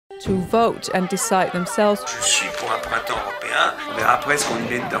to vote and decide themselves. Je suis pour un printemps européen, on verra après ce qu'on y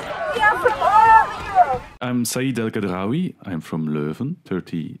met dedans. I'm Saïd El Khadraoui. I'm from Leuven,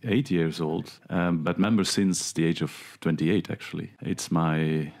 38 years old, but member since the age of 28, actually. It's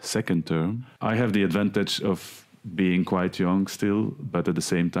my second term. I have the advantage of being quite young still, but at the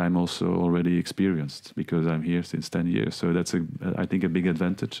same time also already experienced, because I'm here since 10 years. So that's, I think, a big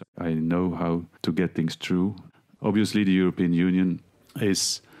advantage. I know how to get things through. Obviously, the European Union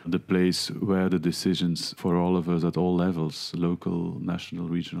is the place where the decisions for all of us at all levels, local, national,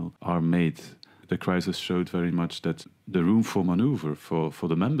 regional, are made. The crisis showed very much that the room for maneuver for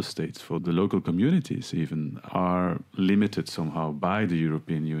the member states, for the local communities even, are limited somehow by the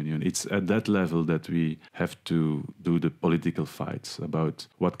European Union. It's at that level that we have to do the political fights about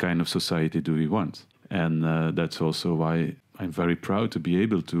what kind of society do we want. And that's also why I'm very proud to be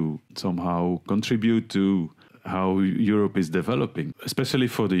able to somehow contribute to how Europe is developing. Especially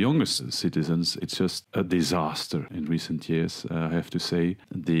for the youngest citizens, it's just a disaster in recent years, I have to say.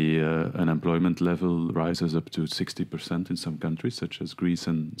 The unemployment level rises up to 60% in some countries, such as Greece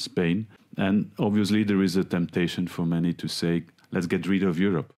and Spain. And obviously there is a temptation for many to say, let's get rid of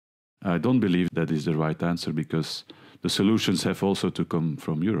Europe. I don't believe that is the right answer, because the solutions have also to come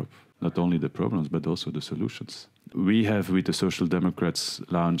from Europe. Not only the problems, but also the solutions. We have, with the Social Democrats,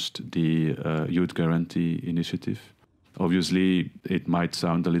 launched the Youth Guarantee Initiative. Obviously, it might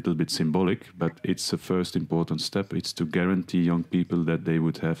sound a little bit symbolic, but it's a first important step. It's to guarantee young people that they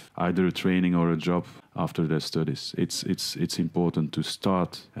would have either a training or a job after their studies. It's important to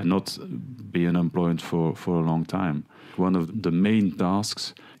start and not be unemployed for a long time. One of the main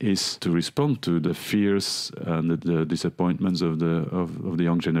tasks is to respond to the fears and the disappointments of the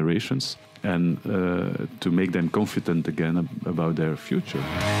young generations, and to make them confident again about their future.